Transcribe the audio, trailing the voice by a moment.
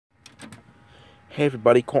Hey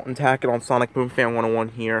everybody, Colton Tackett on Sonic Boom Fan 101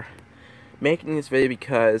 here. Making this video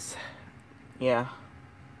because, yeah,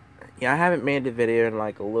 I haven't made a video in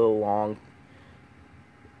like a little long.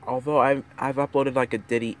 Although I've uploaded like a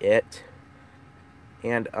Diddy It.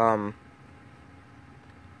 And,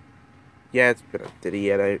 yeah, it's been a Diddy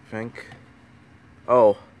It, I think.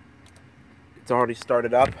 Oh, it's already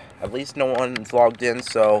started up. At least no one's logged in,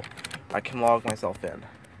 so I can log myself in.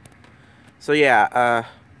 So yeah,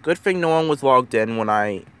 good thing no one was logged in when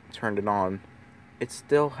I turned it on. It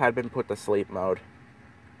still had been put to sleep mode.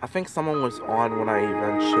 I think someone was on when I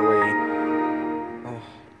eventually...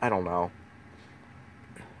 I don't know.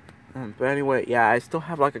 But anyway, yeah, I still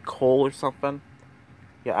have like a cold or something.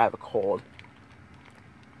 Yeah, I have a cold.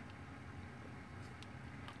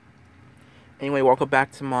 Anyway, welcome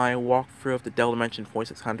back to my walkthrough of the Dell Dimension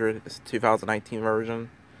 4600. This is 2019 version.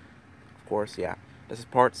 Of course, yeah. This is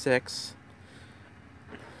part 6.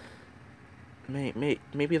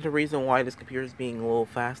 Maybe the reason why this computer is being a little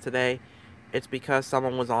fast today, it's because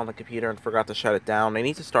someone was on the computer and forgot to shut it down. They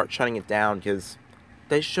need to start shutting it down because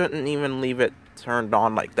they shouldn't even leave it turned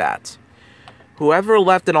on like that. Whoever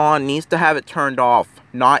left it on needs to have it turned off,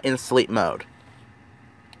 not in sleep mode.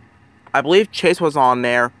 I believe Chase was on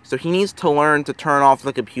there, so he needs to learn to turn off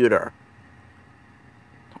the computer.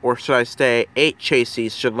 Or should I say, 8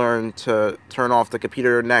 Chaseys should learn to turn off the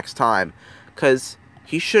computer next time. Because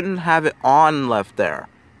he shouldn't have it on left there.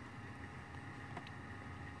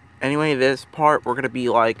 Anyway, this part, we're going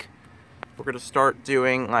to start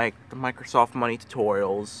doing, like, the Microsoft Money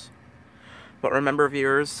tutorials. But remember,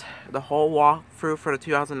 viewers, the whole walkthrough for the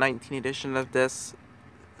 2019 edition of this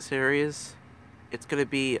series, it's going to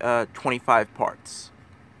be 25 parts.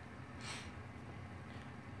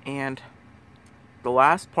 And the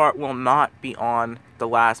last part will not be on the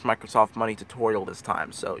last Microsoft Money tutorial this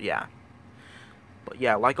time, so yeah. But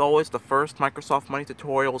yeah, like always, the first Microsoft Money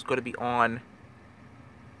tutorial is going to be on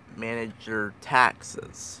manage your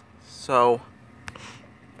taxes. So,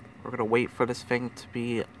 we're going to wait for this thing to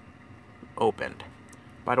be opened.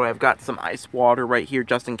 By the way, I've got some ice water right here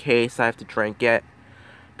just in case I have to drink it,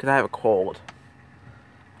 because I have a cold.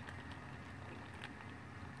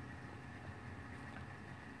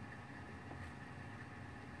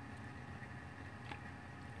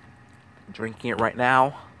 I'm drinking it right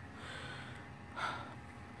now.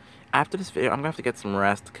 After this video, I'm going to have to get some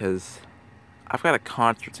rest because I've got a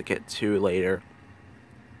concert to get to later.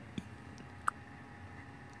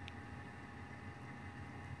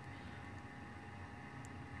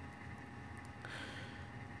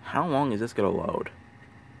 How long is this going to load?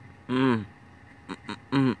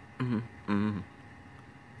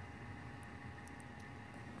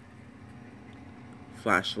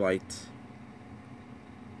 Flashlight.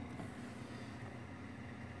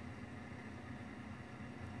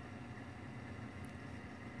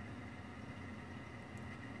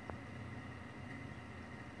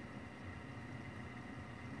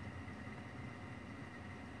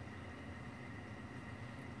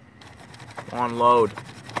 On load.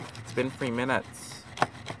 It's been 3 minutes.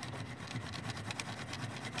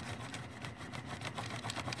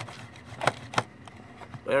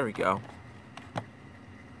 There we go.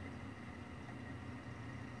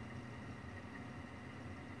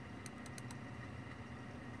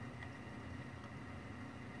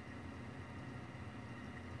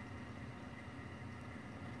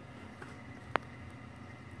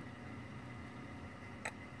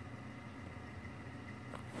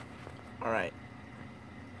 Alright.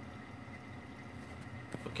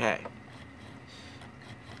 Okay.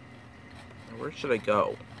 Now where should I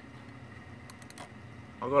go?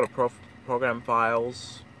 I'll go to Program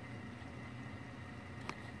Files.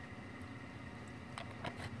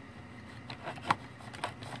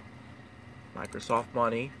 Microsoft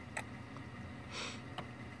Money.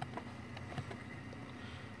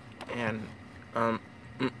 And,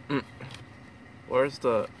 where's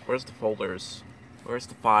the folders? Where's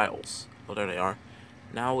the files? Oh, there they are.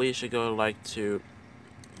 Now we should go, like, to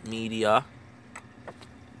Media.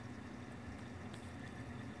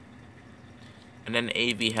 And then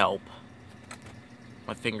AV Help.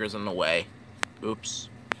 My finger's in the way. Oops.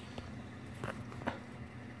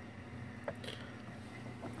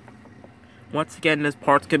 Once again, this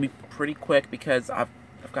part's gonna be pretty quick because I've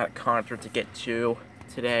got a concert to get to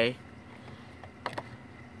today.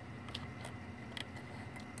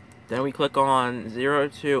 Then we click on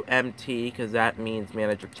 02 MT because that means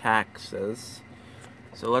manage your taxes.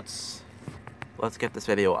 So let's get this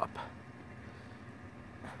video up.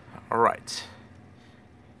 Alright.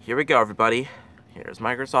 Here we go, everybody. Here's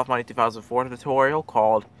Microsoft Money 2004 tutorial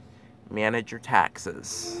called Manage Your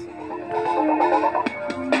Taxes.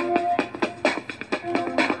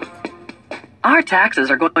 Our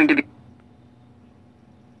taxes are going to be...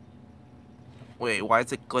 Wait, why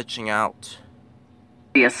is it glitching out?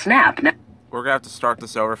 A snap. We're gonna have to start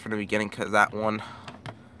this over from the beginning because that one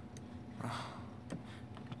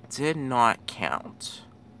did not count.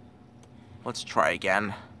 Let's try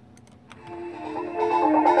again.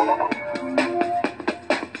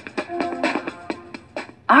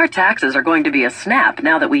 Our taxes are going to be a snap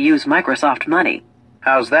now that we use Microsoft Money.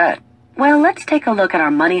 How's that? Well, let's take a look at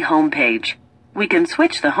our Money homepage. We can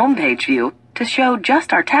switch the homepage view to show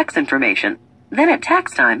just our tax information. Then at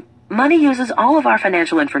tax time, Money uses all of our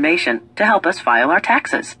financial information to help us file our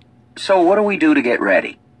taxes. So what do we do to get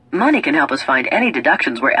ready? Money can help us find any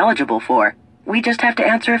deductions we're eligible for. We just have to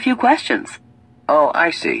answer a few questions. Oh,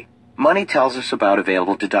 I see. Money tells us about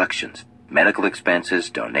available deductions, medical expenses,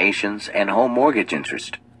 donations, and home mortgage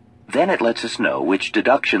interest. Then it lets us know which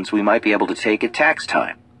deductions we might be able to take at tax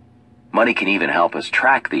time. Money can even help us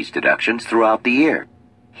track these deductions throughout the year.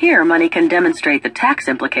 Here, Money can demonstrate the tax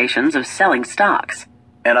implications of selling stocks.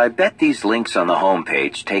 And I bet these links on the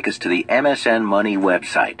homepage take us to the MSN Money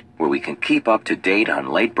website, where we can keep up to date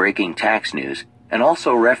on late-breaking tax news and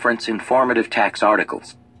also reference informative tax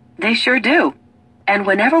articles. They sure do. And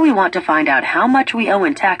whenever we want to find out how much we owe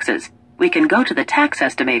in taxes, we can go to the tax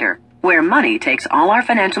estimator, where Money takes all our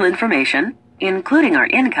financial information, including our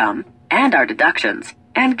income and our deductions,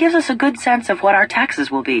 and gives us a good sense of what our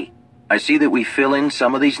taxes will be. I see that we fill in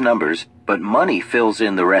some of these numbers, but Money fills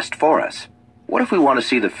in the rest for us. What if we want to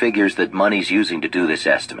see the figures that Money's using to do this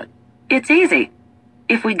estimate? It's easy.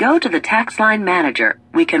 If we go to the Tax Line Manager,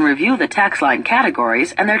 we can review the tax line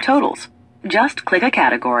categories and their totals. Just click a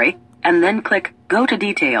category, and then click Go to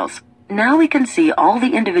Details. Now we can see all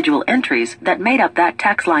the individual entries that made up that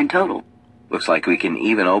tax line total. Looks like we can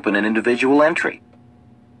even open an individual entry.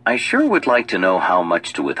 I sure would like to know how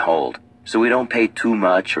much to withhold, so we don't pay too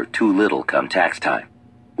much or too little come tax time.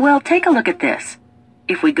 Well, take a look at this.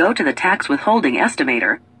 If we go to the tax withholding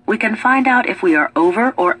estimator, we can find out if we are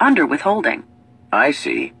over or under withholding. I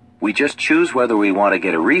see. We just choose whether we want to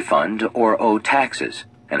get a refund or owe taxes,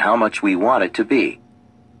 and how much we want it to be.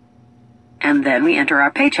 And then we enter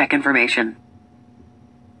our paycheck information.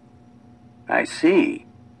 I see.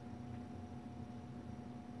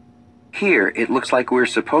 Here, it looks like we're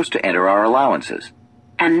supposed to enter our allowances.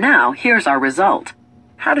 And now, here's our result.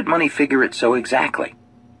 How did Money figure it so exactly?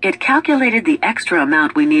 It calculated the extra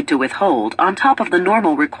amount we need to withhold on top of the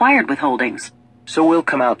normal required withholdings. So we'll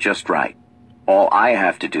come out just right. All I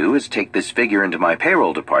have to do is take this figure into my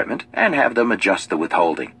payroll department and have them adjust the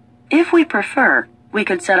withholding. If we prefer, we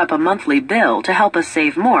could set up a monthly bill to help us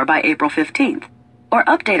save more by April 15th, or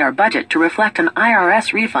update our budget to reflect an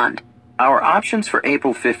IRS refund. Our options for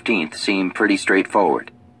April 15th seem pretty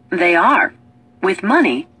straightforward. They are. With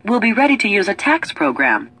Money, we'll be ready to use a tax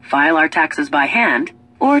program, file our taxes by hand,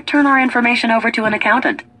 or turn our information over to an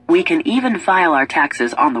accountant. We can even file our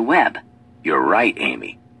taxes on the web. You're right,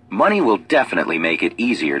 Amy. Money will definitely make it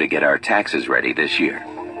easier to get our taxes ready this year.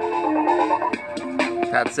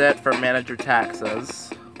 That's it for Manager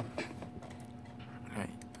Taxes.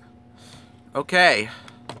 Okay.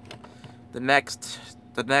 The next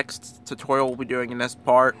tutorial we'll be doing in this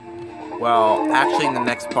part. Well, actually in the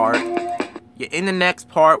next part. Yeah, in the next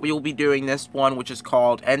part we will be doing this one, which is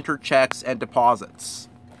called Enter Checks and Deposits.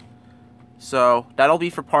 So that'll be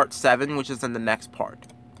for part 7, which is in the next part.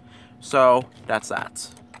 So that's that.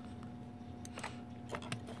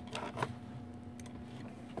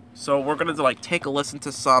 So we're gonna take a listen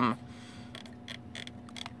to some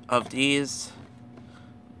of these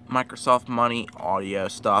Microsoft Money audio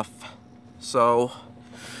stuff. So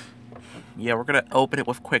yeah, we're gonna open it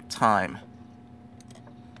with QuickTime.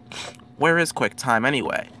 Where is QuickTime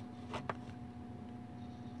anyway?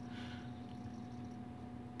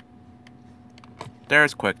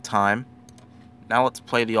 There's QuickTime. Now let's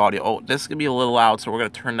play the audio. Oh, this is gonna be a little loud, so we're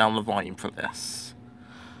gonna turn down the volume for this.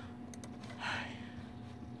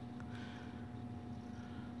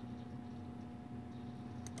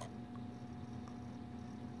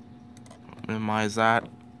 Minimize that.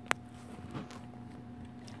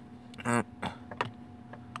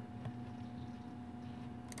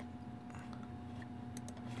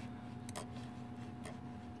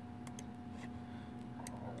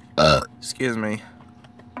 Excuse me.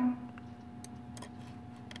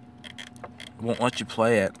 Won't let you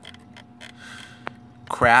play it.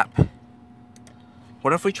 Crap.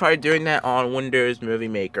 What if we try doing that on Windows Movie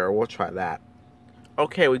Maker? We'll try that.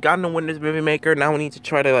 Okay, we got into Windows Movie Maker. Now we need to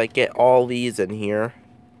try to get all these in here.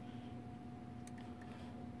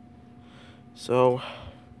 So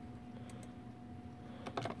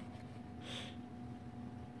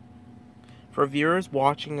for viewers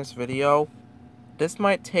watching this video, this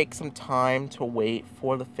might take some time to wait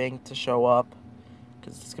for the thing to show up,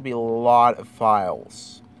 because it's going to be a lot of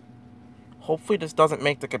files. Hopefully this doesn't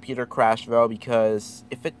make the computer crash though, because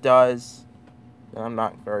if it does, then I'm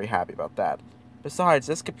not very happy about that. Besides,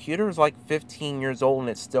 this computer is like 15 years old and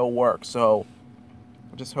it still works, so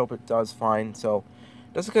I just hope it does fine. So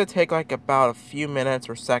this is going to take like about a few minutes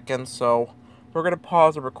or seconds, so we're going to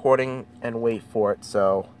pause the recording and wait for it.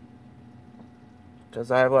 So,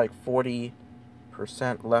 because I have like 40%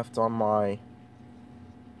 left on my,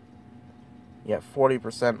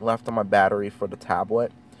 40% left on my battery for the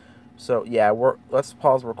tablet. So yeah, let's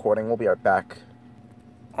pause the recording. We'll be right back.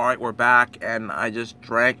 Alright, we're back, and I just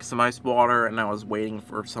drank some ice water, and I was waiting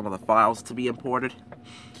for some of the files to be imported.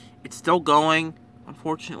 It's still going,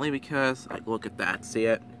 unfortunately, because, like, look at that, see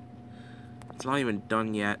it? It's not even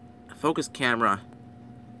done yet. Focus camera.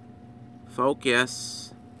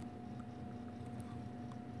 Focus.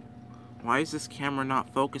 Why is this camera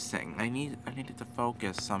not focusing? I need it to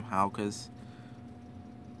focus somehow, because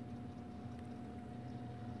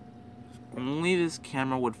only this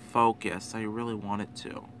camera would focus. I really want it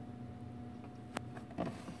to.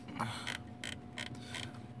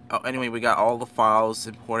 Oh, anyway, we got all the files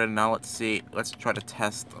imported. Now let's see. Let's try to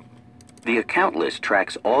test them. The account list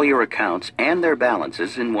tracks all your accounts and their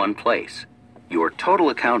balances in one place. Your total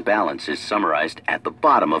account balance is summarized at the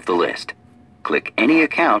bottom of the list. Click any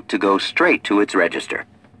account to go straight to its register.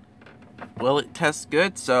 Well, it tests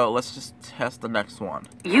good, so let's just test the next one.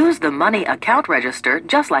 Use the Money Account Register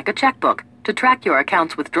just like a checkbook to track your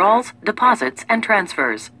account's withdrawals, deposits, and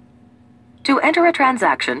transfers. To enter a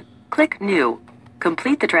transaction, click New,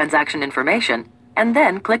 complete the transaction information, and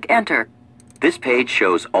then click Enter. This page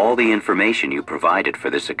shows all the information you provided for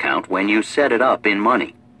this account when you set it up in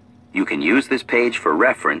Money. You can use this page for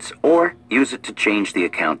reference or use it to change the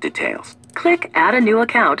account details. Click Add a New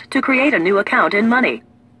Account to create a new account in Money.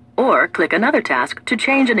 Or click another task to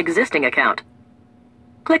change an existing account.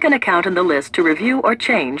 Click an account in the list to review or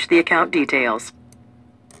change the account details.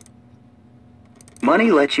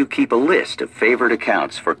 Money lets you keep a list of favorite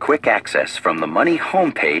accounts for quick access from the Money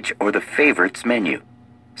homepage or the Favorites menu.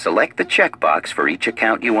 Select the checkbox for each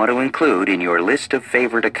account you want to include in your list of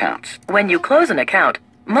favorite accounts. When you close an account,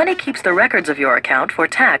 Money keeps the records of your account for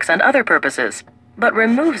tax and other purposes, but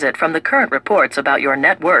removes it from the current reports about your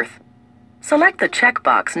net worth. Select the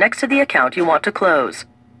checkbox next to the account you want to close.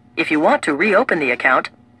 If you want to reopen the account,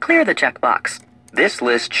 clear the checkbox. This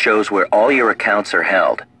list shows where all your accounts are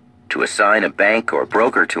held. To assign a bank or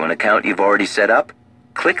broker to an account you've already set up,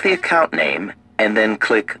 click the account name and then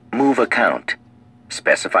click Move Account.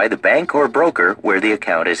 Specify the bank or broker where the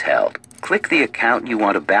account is held. Click the account you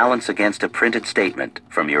want to balance against a printed statement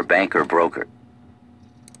from your bank or broker.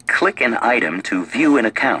 Click an item to view an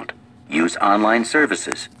account, use online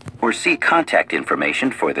services, or see contact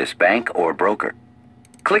information for this bank or broker.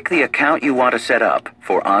 Click the account you want to set up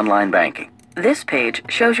for online banking. This page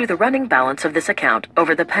shows you the running balance of this account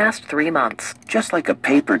over the past 3 months. Just like a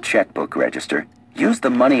paper checkbook register, use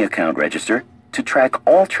the Money Account Register to track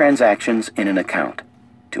all transactions in an account.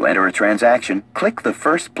 To enter a transaction, click the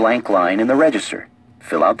first blank line in the register.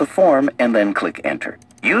 Fill out the form and then click Enter.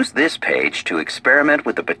 Use this page to experiment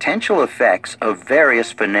with the potential effects of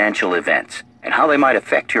various financial events and how they might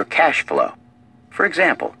affect your cash flow. For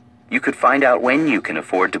example, you could find out when you can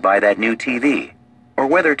afford to buy that new TV, or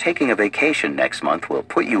whether taking a vacation next month will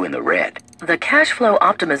put you in the red. The cash flow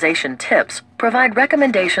optimization tips provide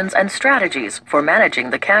recommendations and strategies for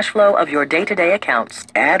managing the cash flow of your day-to-day accounts.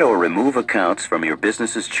 Add or remove accounts from your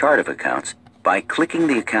business's chart of accounts by clicking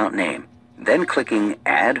the account name, then clicking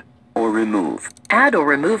Add or Remove. Add or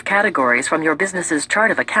remove categories from your business's chart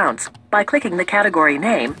of accounts by clicking the category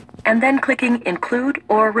name and then clicking Include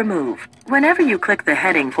or Remove. Whenever you click the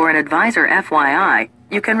heading for an advisor FYI,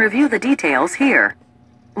 you can review the details here.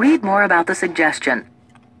 Read more about the suggestion.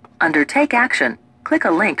 Under Take Action, click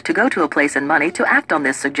a link to go to a place in Money to act on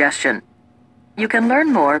this suggestion. You can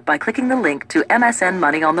learn more by clicking the link to MSN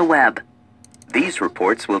Money on the web. These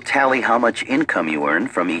reports will tally how much income you earn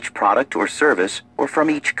from each product or service or from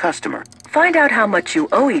each customer. Find out how much you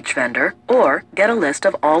owe each vendor or get a list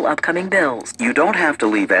of all upcoming bills. You don't have to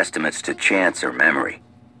leave estimates to chance or memory.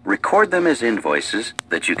 Record them as invoices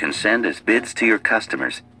that you can send as bids to your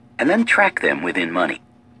customers and then track them within Money.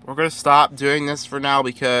 We're going to stop doing this for now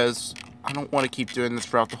because I don't want to keep doing this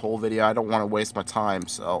throughout the whole video. I don't want to waste my time,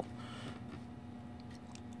 so.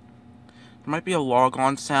 There might be a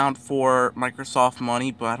log-on sound for Microsoft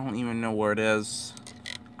Money, but I don't even know where it is.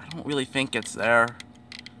 I don't really think it's there.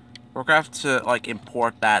 We're going to have to, like,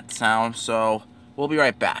 import that sound, so we'll be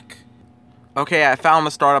right back. Okay, I found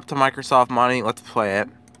the startup to Microsoft Money. Let's play it.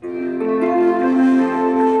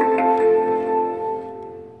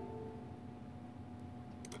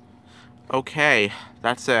 Okay,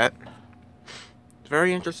 that's it. It's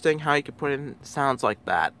very interesting how you can put in sounds like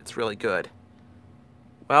that. It's really good.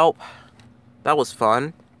 Well, that was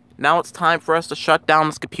fun. Now it's time for us to shut down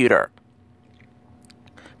this computer.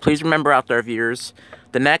 Please remember out there, viewers,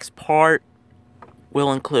 the next part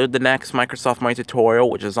will include the next Microsoft Money tutorial,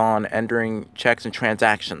 which is on entering checks and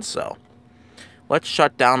transactions. So, let's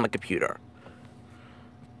shut down the computer.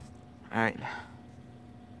 Alright.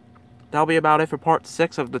 That'll be about it for part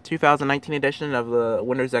 6 of the 2019 edition of the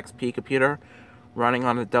Windows XP computer running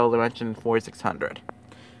on the Dell Dimension 4600.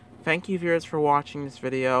 Thank you, viewers, for watching this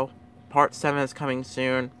video. Part 7 is coming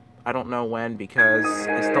soon. I don't know when because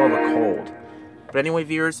I still have a cold. But anyway,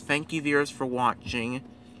 viewers, thank you, viewers, for watching.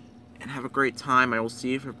 And have a great time. I will see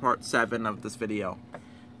you for part 7 of this video.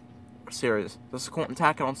 Series. This is Colton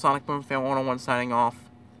Tackett on Sonic Boom Fan 101 signing off.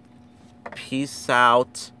 Peace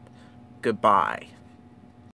out. Goodbye.